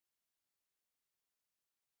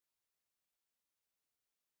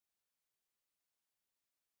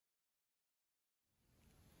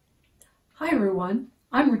Hi everyone,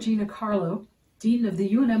 I'm Regina Carlo, Dean of the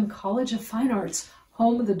UNM College of Fine Arts,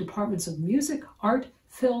 home of the departments of Music, Art,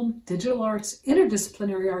 Film, Digital Arts,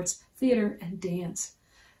 Interdisciplinary Arts, Theater, and Dance.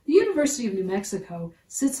 The University of New Mexico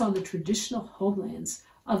sits on the traditional homelands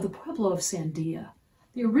of the Pueblo of Sandia.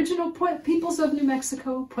 The original peoples of New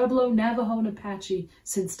Mexico, Pueblo, Navajo, and Apache,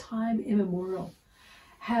 since time immemorial,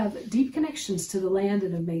 have deep connections to the land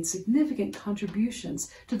and have made significant contributions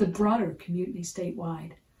to the broader community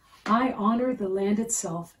statewide. I honor the land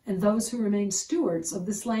itself and those who remain stewards of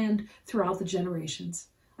this land throughout the generations.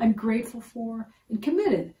 I'm grateful for and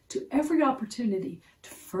committed to every opportunity to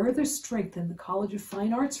further strengthen the College of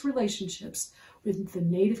Fine Arts relationships with the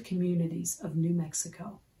Native communities of New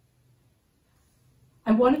Mexico.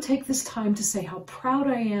 I want to take this time to say how proud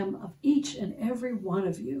I am of each and every one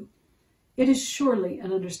of you. It is surely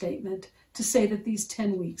an understatement to say that these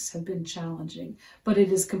 10 weeks have been challenging, but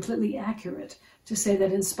it is completely accurate to say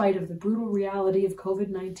that in spite of the brutal reality of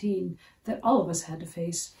COVID-19 that all of us had to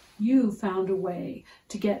face, you found a way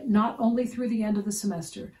to get not only through the end of the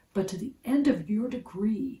semester, but to the end of your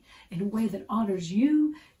degree in a way that honors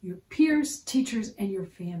you, your peers, teachers, and your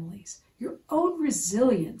families. Your own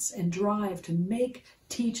resilience and drive to make,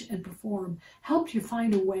 teach, and perform helped you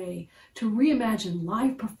find a way to reimagine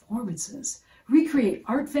live performances, recreate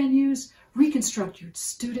art venues, reconstruct your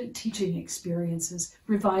student teaching experiences,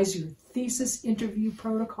 revise your thesis interview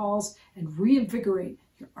protocols, and reinvigorate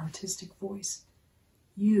your artistic voice.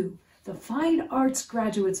 You, the fine arts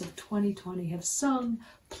graduates of 2020, have sung,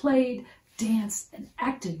 played, danced, and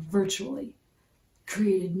acted virtually,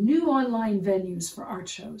 created new online venues for art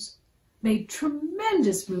shows, made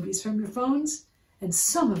tremendous movies from your phones, and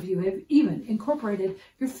some of you have even incorporated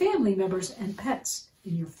your family members and pets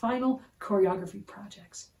in your final choreography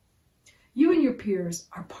projects. You and your peers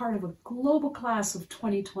are part of a global class of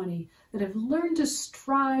 2020 that have learned to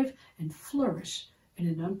strive and flourish in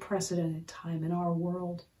an unprecedented time in our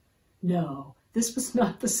world. No, this was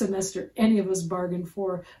not the semester any of us bargained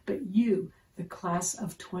for, but you, the class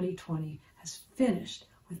of 2020, has finished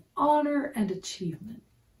with honor and achievement.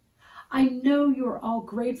 I know you are all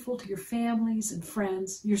grateful to your families and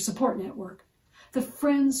friends, your support network, the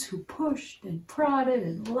friends who pushed and prodded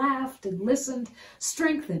and laughed and listened,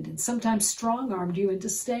 strengthened and sometimes strong-armed you into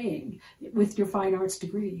staying with your fine arts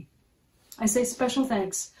degree. I say special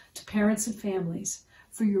thanks to parents and families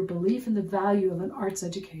for your belief in the value of an arts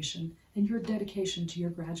education and your dedication to your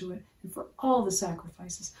graduate, and for all the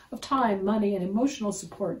sacrifices of time, money, and emotional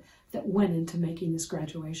support that went into making this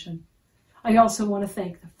graduation. I also want to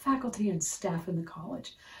thank the faculty and staff in the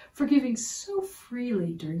college for giving so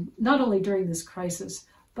freely not only during this crisis,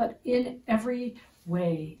 but in every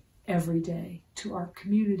way, every day, to our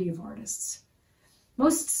community of artists.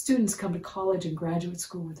 Most students come to college and graduate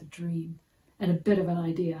school with a dream and a bit of an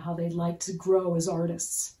idea how they'd like to grow as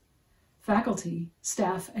artists. Faculty,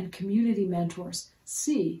 staff, and community mentors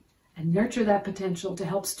see and nurture that potential to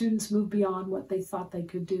help students move beyond what they thought they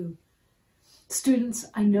could do. Students,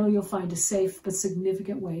 I know you'll find a safe but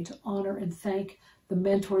significant way to honor and thank the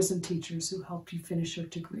mentors and teachers who helped you finish your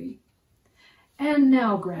degree. And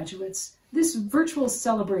now, graduates, this virtual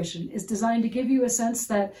celebration is designed to give you a sense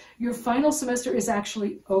that your final semester is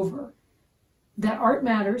actually over, that art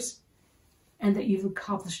matters, and that you've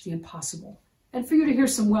accomplished the impossible, and for you to hear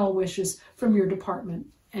some well wishes from your department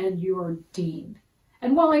and your dean.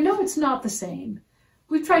 And while I know it's not the same,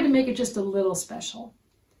 we've tried to make it just a little special.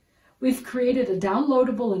 We've created a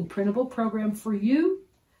downloadable and printable program for you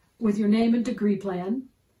with your name and degree plan.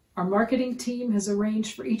 Our marketing team has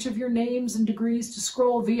arranged for each of your names and degrees to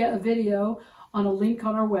scroll via a video on a link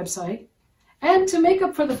on our website. And to make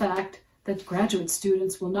up for the fact that graduate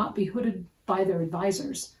students will not be hooded by their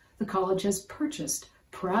advisors, the college has purchased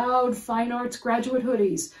proud fine arts graduate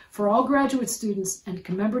hoodies for all graduate students and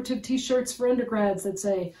commemorative t-shirts for undergrads that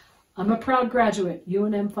say, "I'm a proud graduate,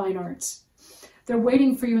 UNM Fine Arts." They're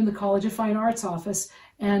waiting for you in the College of Fine Arts office,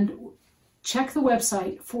 and check the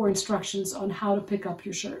website for instructions on how to pick up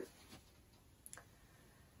your shirt.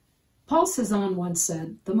 Paul Cézanne once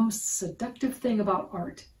said, "The most seductive thing about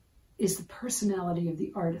art is the personality of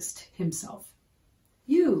the artist himself."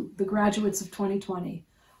 You, the graduates of 2020,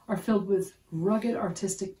 are filled with rugged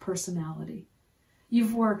artistic personality.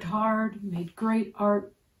 You've worked hard, made great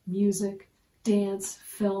art, music, dance,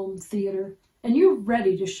 film, theater, and you're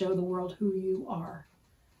ready to show the world who you are.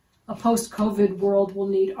 A post-COVID world will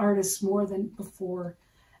need artists more than before,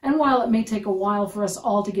 and while it may take a while for us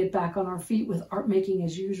all to get back on our feet with art making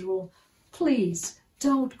as usual, please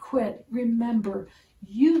don't quit. Remember,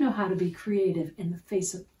 you know how to be creative in the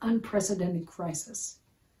face of unprecedented crisis.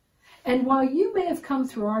 And while you may have come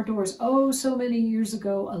through our doors oh so many years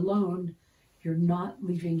ago alone, You're not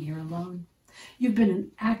leaving here alone. You've been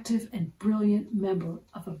an active and brilliant member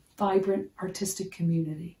of a vibrant artistic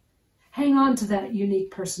community. Hang on to that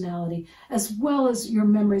unique personality, as well as your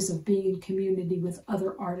memories of being in community with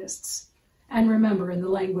other artists. And remember, in the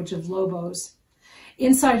language of Lobos,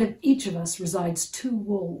 inside of each of us resides two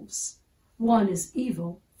wolves. One is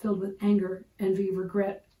evil, filled with anger, envy,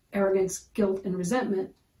 regret, arrogance, guilt, and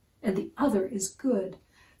resentment. And the other is good,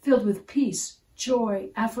 filled with peace, joy,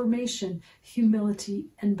 affirmation, humility,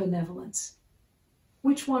 and benevolence.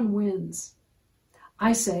 Which one wins?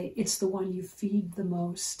 I say it's the one you feed the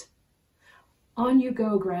most. On you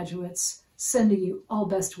go, graduates, sending you all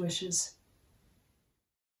best wishes.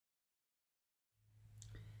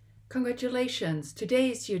 Congratulations, today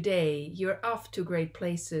is your day. You're off to great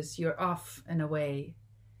places, you're off and away.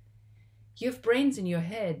 You have brains in your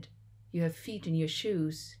head, you have feet in your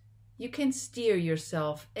shoes. You can steer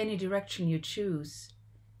yourself any direction you choose.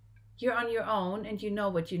 You're on your own and you know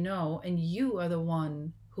what you know, and you are the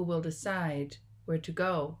one who will decide where to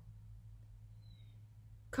go.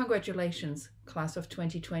 Congratulations, class of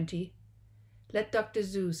 2020. Let Dr.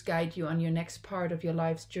 Seuss guide you on your next part of your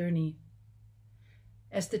life's journey.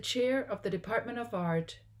 As the chair of the Department of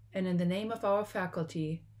Art, and in the name of our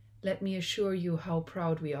faculty, let me assure you how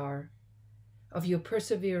proud we are of your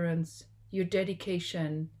perseverance, your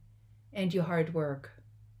dedication, and your hard work.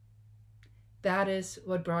 That is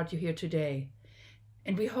what brought you here today.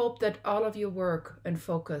 And we hope that all of your work and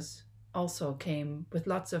focus also came with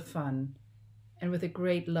lots of fun and with a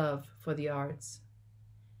great love for the arts.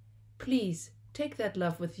 Please take that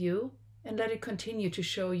love with you and let it continue to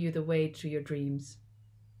show you the way to your dreams.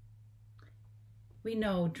 We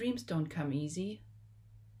know dreams don't come easy.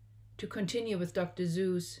 To continue with Dr.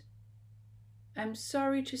 Seuss, I'm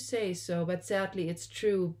sorry to say so, but sadly it's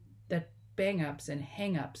true that bang-ups and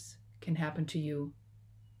hang-ups can happen to you.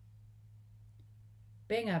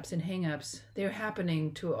 Bang-ups and hang-ups, they're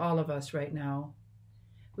happening to all of us right now.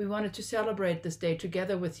 We wanted to celebrate this day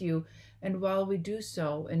together with you, and while we do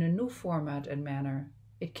so in a new format and manner,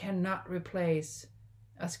 it cannot replace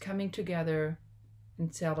us coming together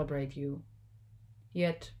and celebrate you.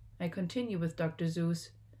 Yet, I continue with Dr.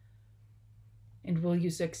 Seuss. And will you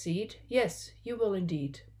succeed? Yes, you will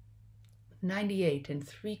indeed.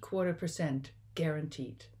 98.75%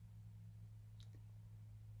 guaranteed.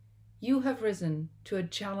 You have risen to a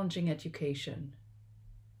challenging education.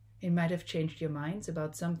 It might have changed your minds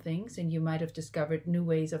about some things, and you might have discovered new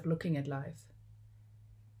ways of looking at life.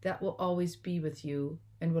 That will always be with you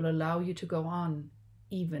and will allow you to go on,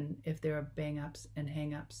 even if there are bang-ups and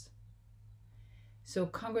hang-ups. So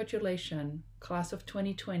congratulations, class of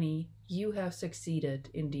 2020, you have succeeded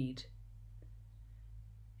indeed.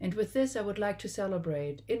 And with this, I would like to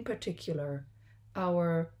celebrate, in particular,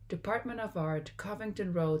 our Department of Art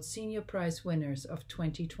Covington Road Senior Prize winners of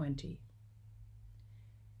 2020.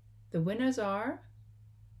 The winners are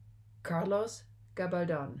Carlos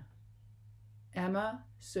Gabaldon, Emma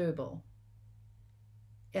Söbel,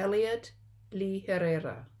 Elliot Lee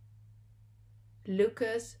Herrera,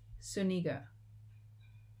 Lucas Suniga,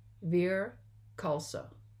 Veer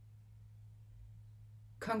Kalsa.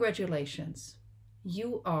 Congratulations.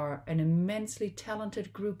 You are an immensely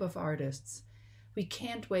talented group of artists. We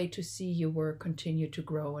can't wait to see your work continue to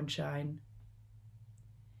grow and shine.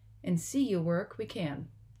 And see your work we can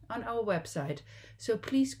on our website, so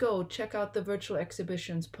please go check out the virtual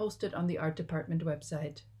exhibitions posted on the art department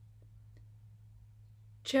website.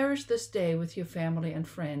 Cherish this day with your family and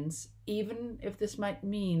friends, even if this might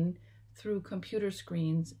mean through computer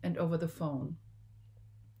screens and over the phone.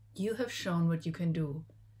 You have shown what you can do,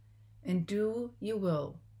 and do you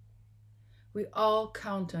will. We all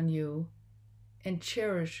count on you and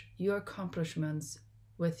cherish your accomplishments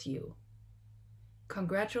with you.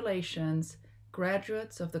 Congratulations,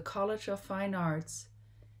 graduates of the College of Fine Arts,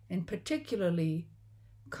 and particularly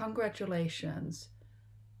congratulations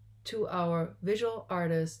to our visual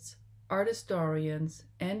artists, art historians,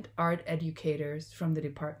 and art educators from the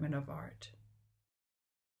Department of Art.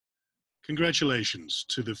 Congratulations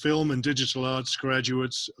to the Film and Digital Arts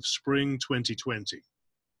graduates of Spring 2020.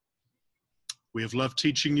 We have loved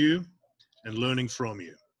teaching you and learning from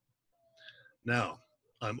you. Now,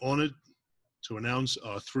 I'm honored to announce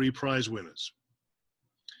our 3 prize winners.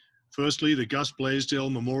 Firstly, the Gus Blaisdell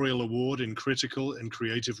Memorial Award in Critical and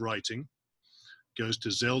Creative Writing goes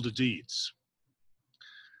to Zelda Deeds.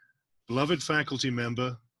 Beloved faculty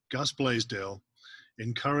member Gus Blaisdell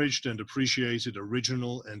encouraged and appreciated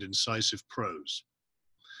original and incisive prose,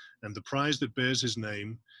 and the prize that bears his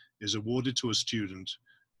name is awarded to a student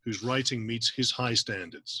whose writing meets his high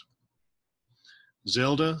standards.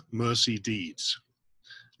 Zelda Mercy Deeds.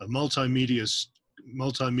 a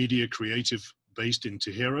multimedia creative based in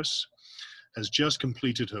Tijeras, has just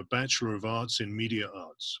completed her Bachelor of Arts in Media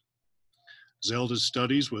Arts. Zelda's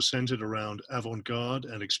studies were centered around avant-garde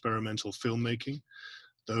and experimental filmmaking,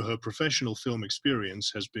 though her professional film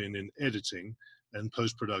experience has been in editing and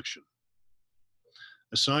post-production.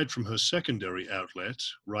 Aside from her secondary outlet,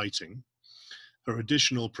 writing, her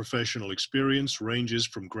additional professional experience ranges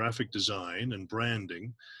from graphic design and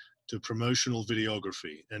branding to promotional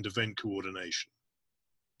videography and event coordination.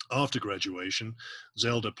 After graduation,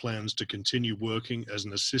 Zelda plans to continue working as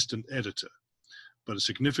an assistant editor, but a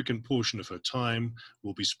significant portion of her time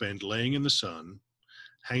will be spent laying in the sun,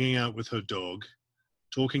 hanging out with her dog,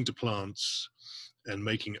 talking to plants, and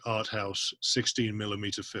making art house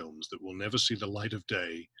 16mm films that will never see the light of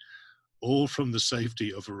day, all from the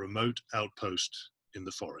safety of a remote outpost in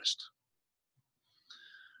the forest.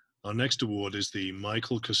 Our next award is the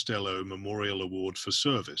Michael Costello Memorial Award for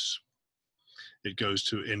Service. It goes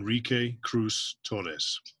to Enrique Cruz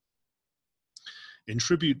Torres. In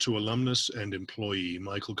tribute to alumnus and employee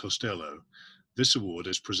Michael Costello, this award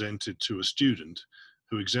is presented to a student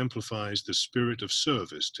who exemplifies the spirit of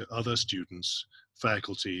service to other students,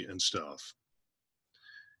 faculty, and staff.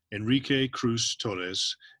 Enrique Cruz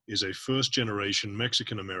Torres is a first-generation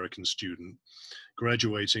Mexican-American student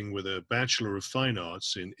graduating with a Bachelor of Fine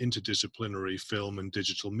Arts in Interdisciplinary Film and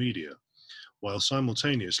Digital Media, while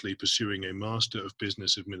simultaneously pursuing a Master of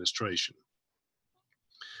Business Administration.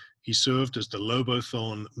 He served as the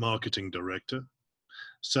Lobothon Marketing Director,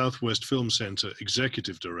 Southwest Film Center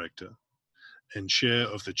Executive Director, and Chair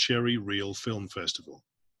of the Cherry Reel Film Festival,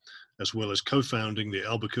 as well as co-founding the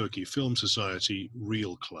Albuquerque Film Society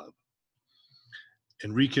Reel Club.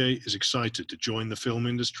 Enrique is excited to join the film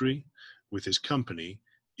industry with his company,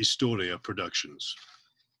 Historia Productions.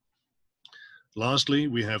 Lastly,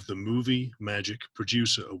 we have the Movie Magic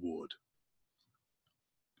Producer Award,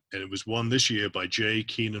 and it was won this year by J.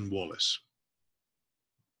 Keenan Wallace.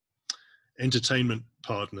 Entertainment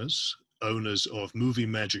partners, owners of Movie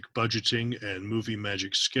Magic Budgeting and Movie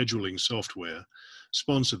Magic Scheduling software,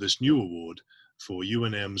 sponsor this new award for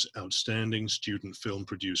UNM's Outstanding Student Film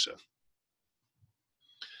Producer.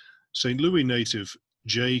 St. Louis native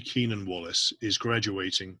J. Keenan Wallace is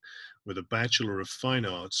graduating with a Bachelor of Fine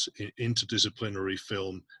Arts in Interdisciplinary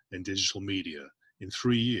Film and Digital Media in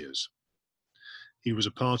 3 years. He was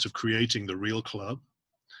a part of creating the Reel Club,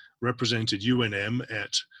 represented UNM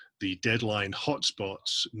at the Deadline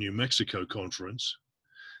Hotspots New Mexico Conference,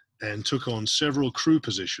 and took on several crew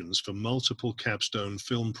positions for multiple capstone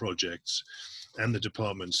film projects and the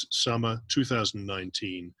department's summer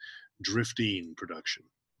 2019 Drift-In production.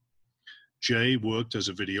 Jay worked as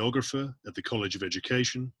a videographer at the College of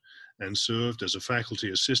Education and served as a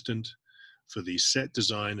faculty assistant for the set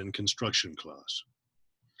design and construction class.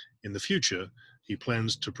 In the future, he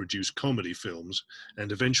plans to produce comedy films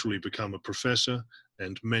and eventually become a professor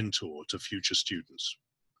and mentor to future students.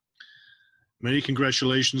 Many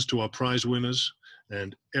congratulations to our prize winners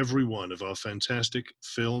and every one of our fantastic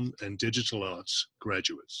film and digital arts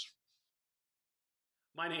graduates.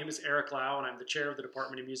 My name is Eric Lau, and I'm the chair of the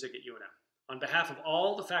Department of Music at UNM. On behalf of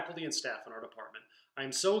all the faculty and staff in our department, I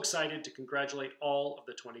am so excited to congratulate all of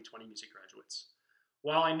the 2020 music graduates.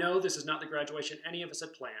 While I know this is not the graduation any of us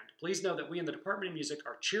had planned, please know that we in the Department of Music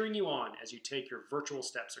are cheering you on as you take your virtual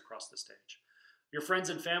steps across the stage. Your friends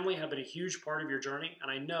and family have been a huge part of your journey,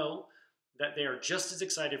 and I know that they are just as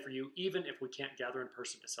excited for you, even if we can't gather in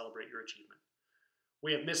person to celebrate your achievement.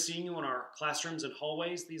 We have missed seeing you in our classrooms and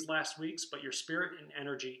hallways these last weeks, but your spirit and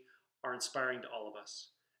energy are inspiring to all of us.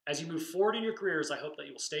 As you move forward in your careers, I hope that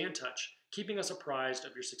you will stay in touch, keeping us apprised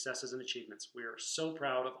of your successes and achievements. We are so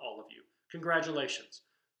proud of all of you. Congratulations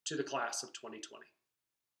to the class of 2020.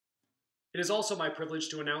 It is also my privilege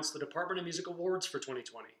to announce the Department of Music Awards for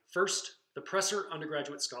 2020. First, the Presser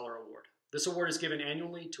Undergraduate Scholar Award. This award is given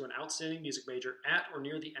annually to an outstanding music major at or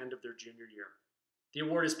near the end of their junior year. The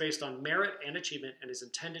award is based on merit and achievement and is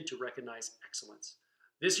intended to recognize excellence.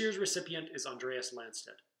 This year's recipient is Andreas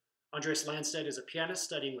Landstedt. Andreas Landstedt is a pianist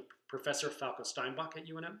studying with Professor Falco Steinbach at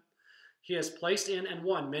UNM. He has placed in and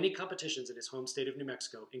won many competitions in his home state of New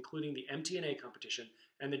Mexico, including the MTNA competition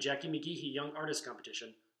and the Jackie McGeehee Young Artist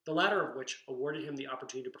competition, the latter of which awarded him the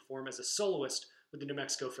opportunity to perform as a soloist with the New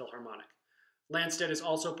Mexico Philharmonic. Landstedt has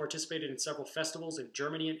also participated in several festivals in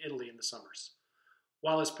Germany and Italy in the summers.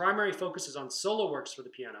 While his primary focus is on solo works for the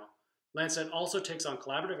piano, Landstedt also takes on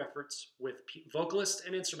collaborative efforts with vocalists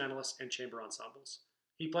and instrumentalists and chamber ensembles.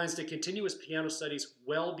 He plans to continue his piano studies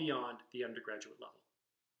well beyond the undergraduate level.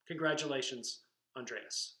 Congratulations,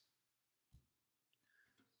 Andreas.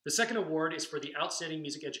 The second award is for the Outstanding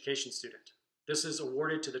Music Education Student. This is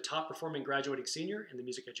awarded to the top performing graduating senior in the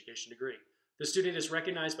music education degree. The student is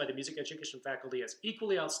recognized by the music education faculty as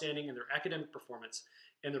equally outstanding in their academic performance,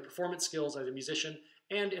 in their performance skills as a musician,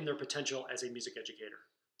 and in their potential as a music educator.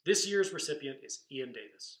 This year's recipient is Ian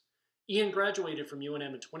Davis. Ian graduated from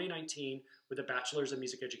UNM in 2019 with a Bachelor's of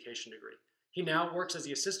Music Education degree. He now works as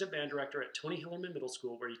the assistant band director at Tony Hillerman Middle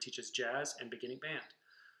School, where he teaches jazz and beginning band.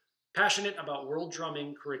 Passionate about world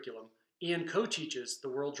drumming curriculum, Ian co-teaches the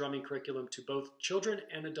world drumming curriculum to both children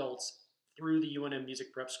and adults through the UNM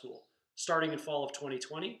Music Prep School. Starting in fall of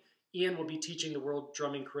 2020, Ian will be teaching the world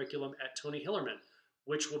drumming curriculum at Tony Hillerman,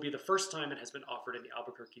 which will be the first time it has been offered in the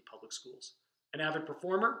Albuquerque Public Schools. An avid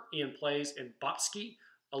performer, Ian plays in Botski,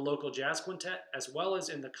 a local jazz quintet, as well as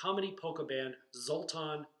in the comedy polka band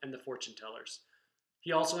Zoltan and the Fortune Tellers.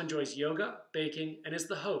 He also enjoys yoga, baking, and is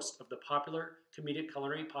the host of the popular comedic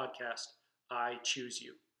culinary podcast, I Choose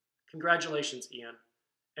You. Congratulations, Ian,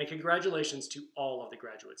 and congratulations to all of the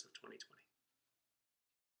graduates of 2020.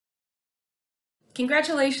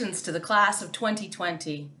 Congratulations to the class of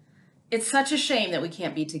 2020. It's such a shame that we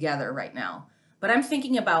can't be together right now, but I'm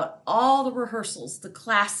thinking about all the rehearsals, the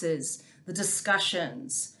classes, the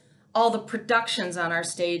discussions, all the productions on our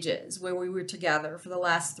stages where we were together for the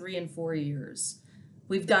last 3 and 4 years.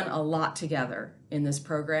 We've done a lot together in this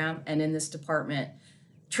program and in this department.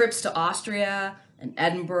 Trips to Austria and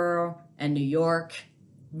Edinburgh and New York.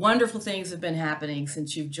 Wonderful things have been happening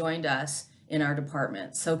since you've joined us in our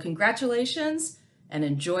department. So congratulations and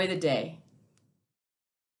enjoy the day.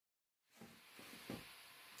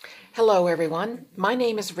 Hello, everyone. My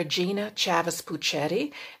name is Regina Chavez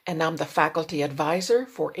Puccetti, and I'm the Faculty Advisor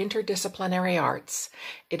for Interdisciplinary Arts.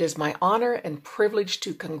 It is my honor and privilege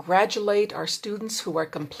to congratulate our students who are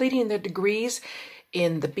completing their degrees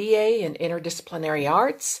in the BA in Interdisciplinary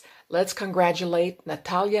Arts. Let's congratulate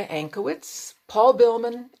Natalia Ankowitz, Paul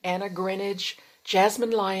Billman, Anna Greenidge,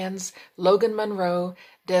 Jasmine Lyons, Logan Monroe,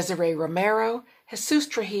 Desiree Romero, Jesus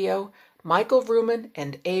Trujillo, Michael Vrooman,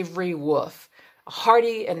 and Avery Wolf. A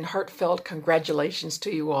hearty and heartfelt congratulations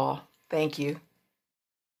to you all. Thank you.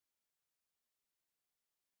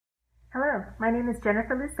 Hello, my name is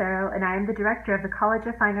Jennifer Lucero, and I am the Director of the College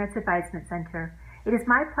of Fine Arts Advisement Center. It is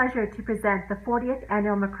my pleasure to present the 40th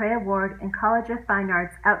Annual McCrae Award in College of Fine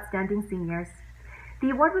Arts Outstanding Seniors. The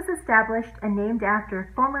award was established and named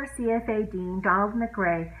after former CFA Dean Donald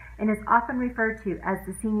McCrae and is often referred to as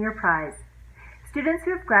the Senior Prize. Students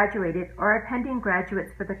who have graduated or are pending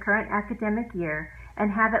graduates for the current academic year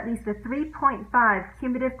and have at least a 3.5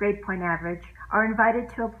 cumulative grade point average are invited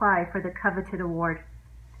to apply for the coveted award.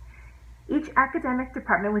 Each academic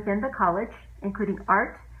department within the college, including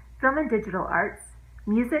art, film and digital arts,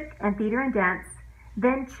 music, and theater and dance,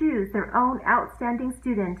 then choose their own outstanding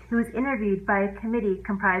student who is interviewed by a committee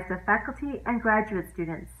comprised of faculty and graduate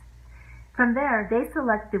students. From there, they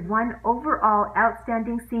select the one overall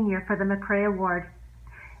outstanding senior for the McCrae Award.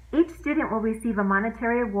 Each student will receive a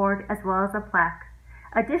monetary award as well as a plaque.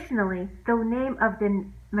 Additionally, the name of the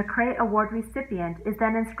McCrae Award recipient is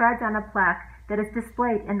then inscribed on a plaque that is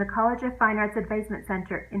displayed in the College of Fine Arts Advisement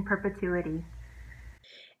Center in perpetuity.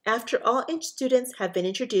 After all students have been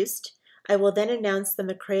introduced, I will then announce the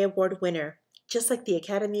McCrae Award winner, just like the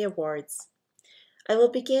Academy Awards. I will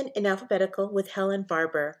begin in alphabetical with Helen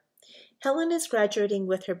Barber. Helen is graduating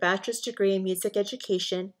with her bachelor's degree in music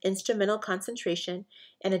education, instrumental concentration,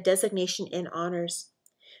 and a designation in honors.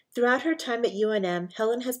 Throughout her time at UNM,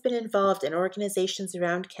 Helen has been involved in organizations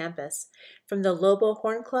around campus, from the Lobo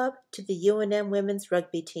Horn Club to the UNM women's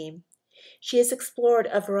rugby team. She has explored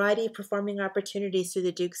a variety of performing opportunities through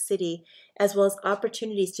the Duke City, as well as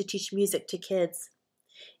opportunities to teach music to kids.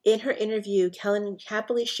 In her interview, Helen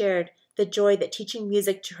happily shared the joy that teaching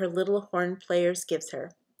music to her little horn players gives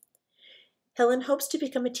her. Helen hopes to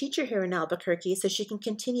become a teacher here in Albuquerque so she can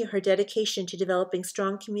continue her dedication to developing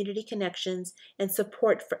strong community connections and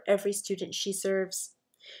support for every student she serves.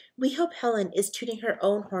 We hope Helen is tooting her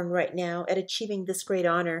own horn right now at achieving this great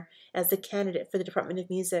honor as the candidate for the Department of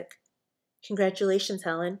Music. Congratulations,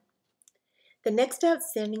 Helen. The next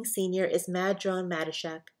outstanding senior is Madron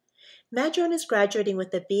Matashak. Madron is graduating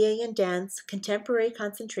with a BA in Dance, Contemporary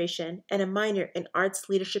Concentration, and a minor in Arts,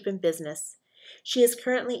 Leadership, and Business. She is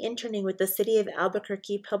currently interning with the City of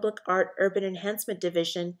Albuquerque Public Art Urban Enhancement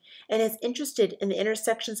Division and is interested in the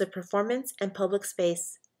intersections of performance and public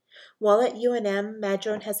space. While at UNM,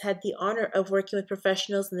 Madron has had the honor of working with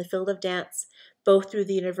professionals in the field of dance, both through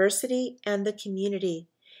the university and the community,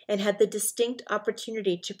 and had the distinct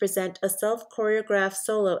opportunity to present a self-choreographed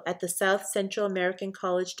solo at the South Central American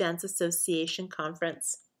College Dance Association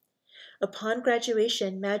Conference. Upon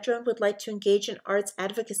graduation, Madron would like to engage in arts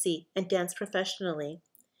advocacy and dance professionally.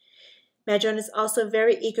 Madron is also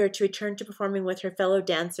very eager to return to performing with her fellow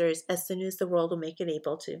dancers as soon as the world will make it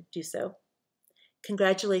able to do so.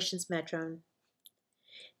 Congratulations, Madron.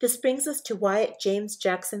 This brings us to Wyatt James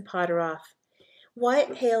Jackson Potteroff.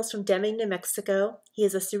 Wyatt hails from Deming, New Mexico. He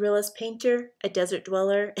is a surrealist painter, a desert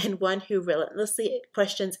dweller, and one who relentlessly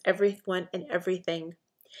questions everyone and everything.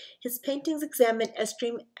 His paintings examine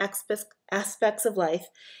extreme aspects of life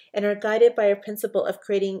and are guided by a principle of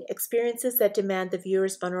creating experiences that demand the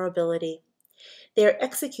viewer's vulnerability. They are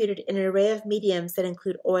executed in an array of mediums that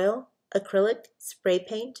include oil, acrylic, spray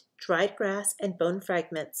paint, dried grass, and bone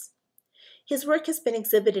fragments. His work has been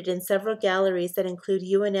exhibited in several galleries that include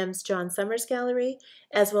UNM's John Summers Gallery,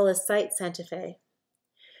 as well as Site Santa Fe.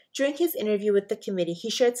 During his interview with the committee, he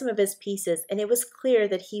shared some of his pieces, and it was clear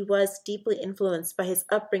that he was deeply influenced by his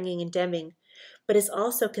upbringing in Deming, but is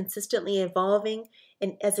also consistently evolving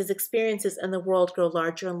and as his experiences in the world grow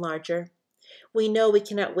larger and larger. We know we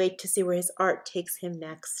cannot wait to see where his art takes him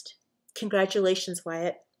next. Congratulations,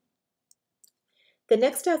 Wyatt. The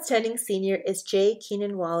next outstanding senior is Jay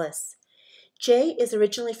Keenan Wallace. Jay is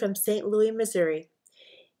originally from St. Louis, Missouri.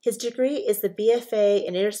 His degree is the BFA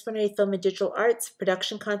in Interdisciplinary Film and Digital Arts,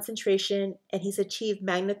 Production Concentration, and he's achieved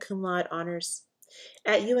magna cum laude honors.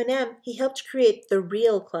 At UNM, he helped create the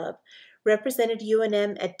Real Club, represented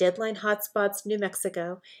UNM at Deadline Hotspots, New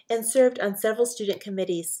Mexico, and served on several student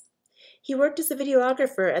committees. He worked as a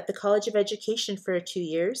videographer at the College of Education for 2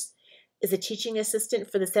 years, is a teaching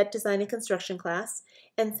assistant for the set design and construction class,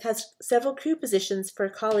 and has several crew positions for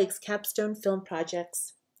colleagues' capstone film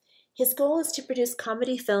projects. His goal is to produce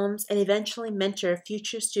comedy films and eventually mentor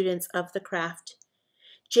future students of the craft.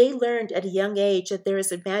 Jay learned at a young age that there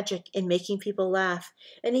is a magic in making people laugh,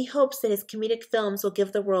 and he hopes that his comedic films will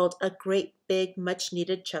give the world a great, big,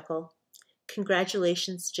 much-needed chuckle.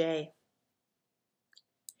 Congratulations, Jay.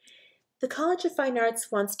 The College of Fine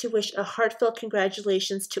Arts wants to wish a heartfelt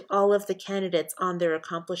congratulations to all of the candidates on their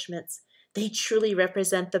accomplishments. They truly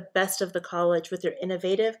represent the best of the college with their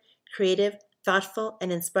innovative, creative, thoughtful,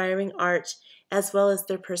 and inspiring art, as well as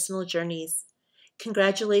their personal journeys.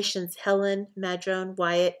 Congratulations, Helen, Madron,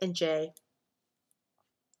 Wyatt, and Jay.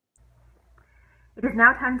 It is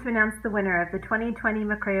now time to announce the winner of the 2020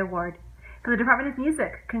 McCrae Award. For the Department of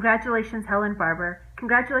Music, congratulations, Helen Barber.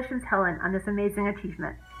 Congratulations, Helen, on this amazing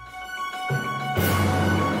achievement.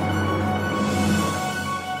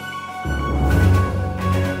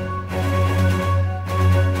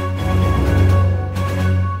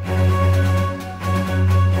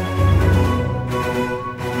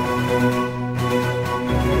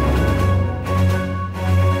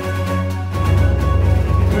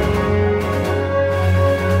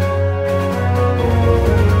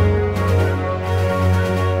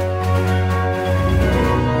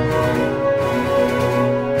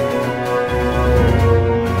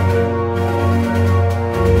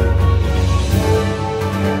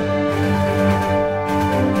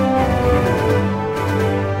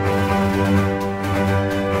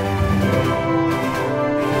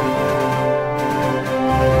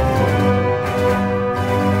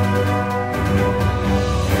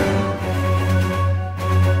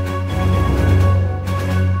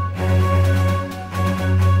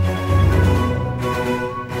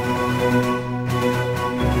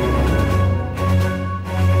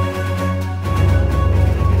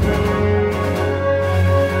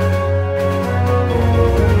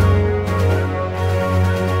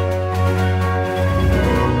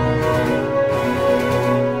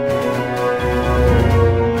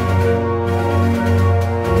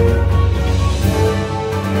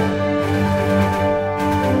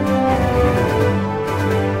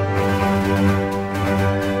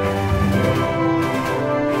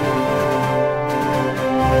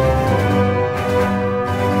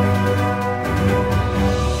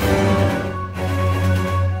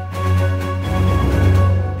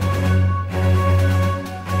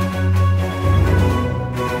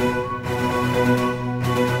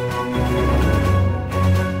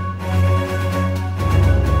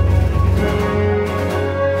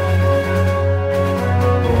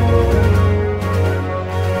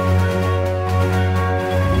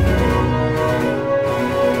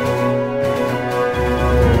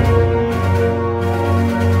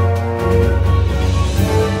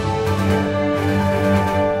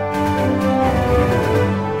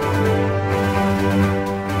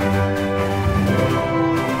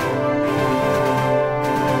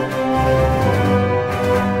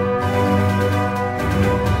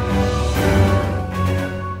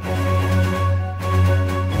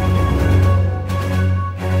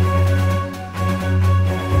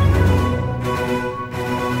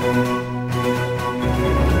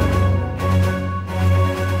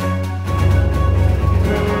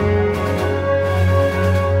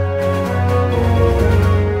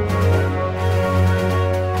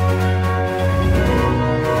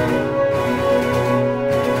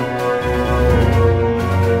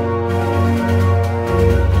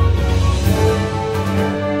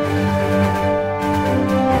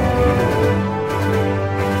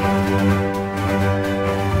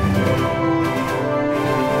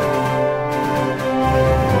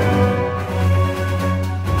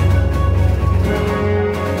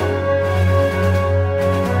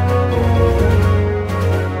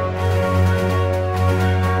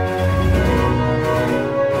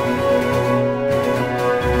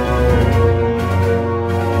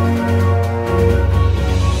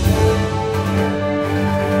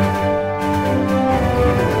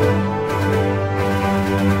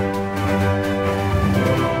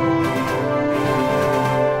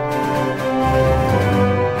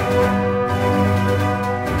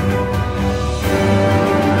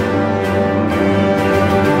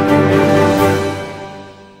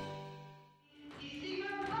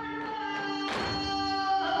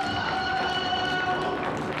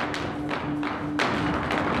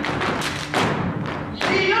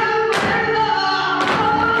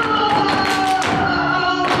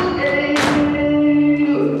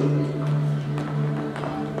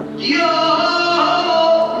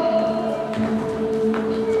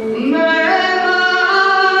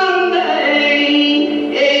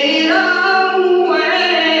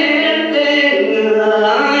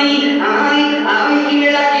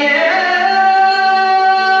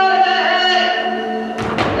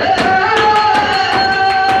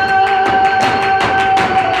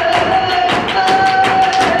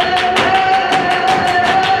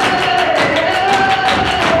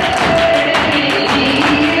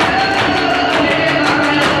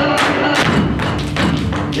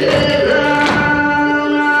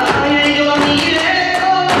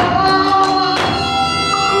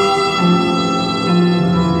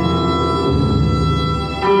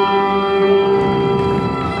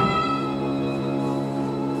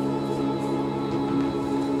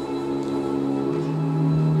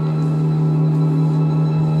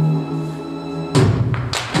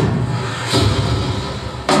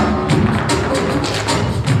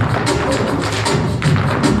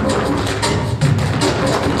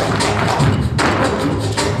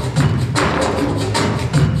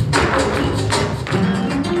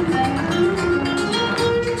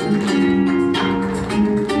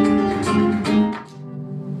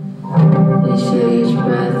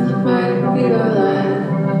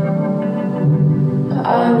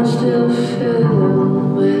 I'm still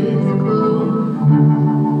filled with gloom.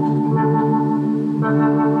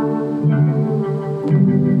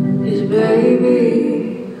 Cause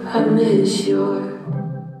baby, I miss your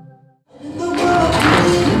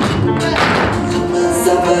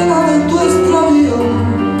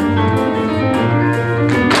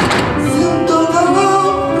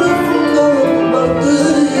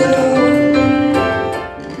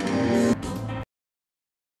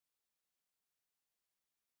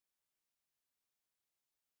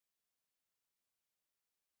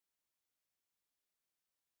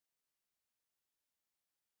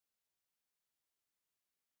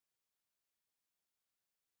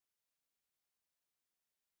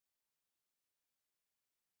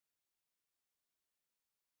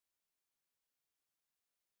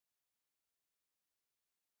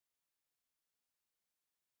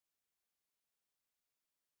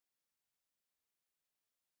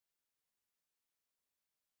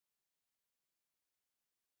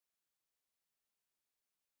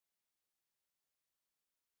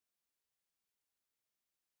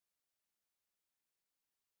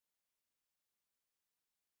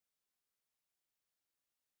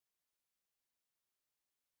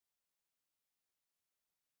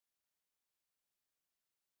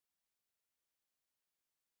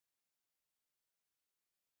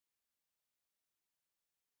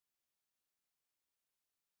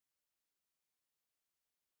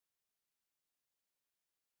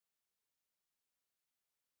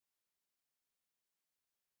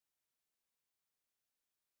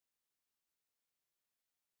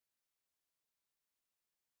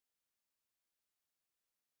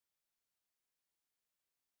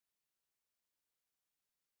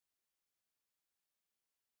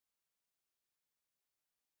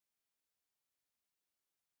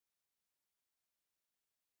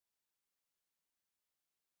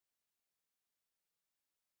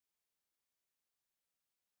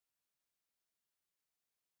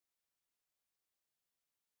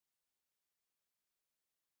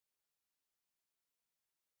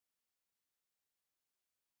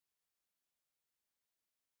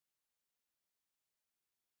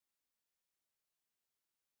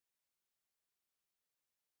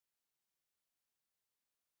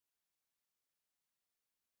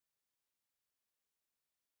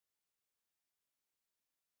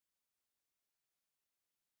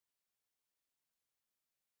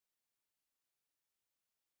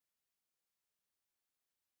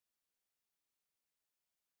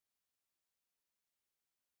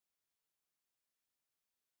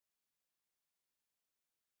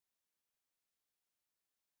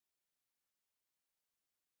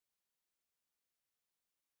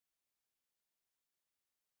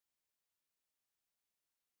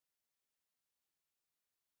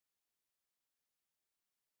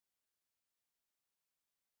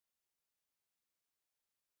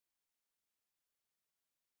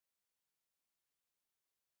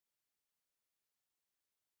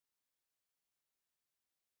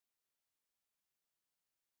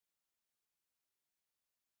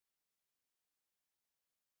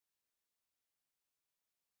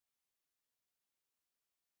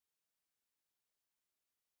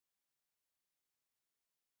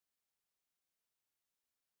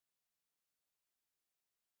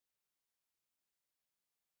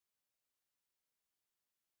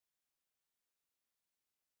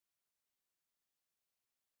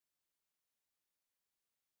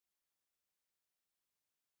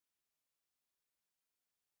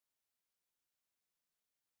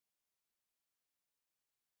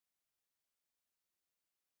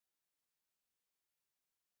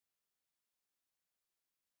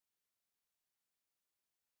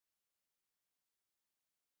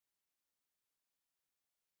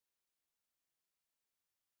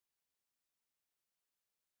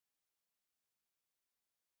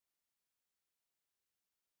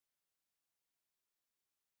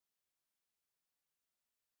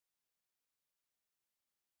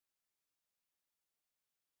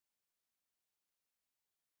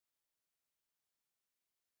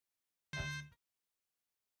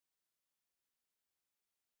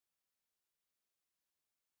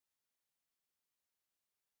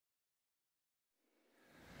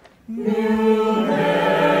Mary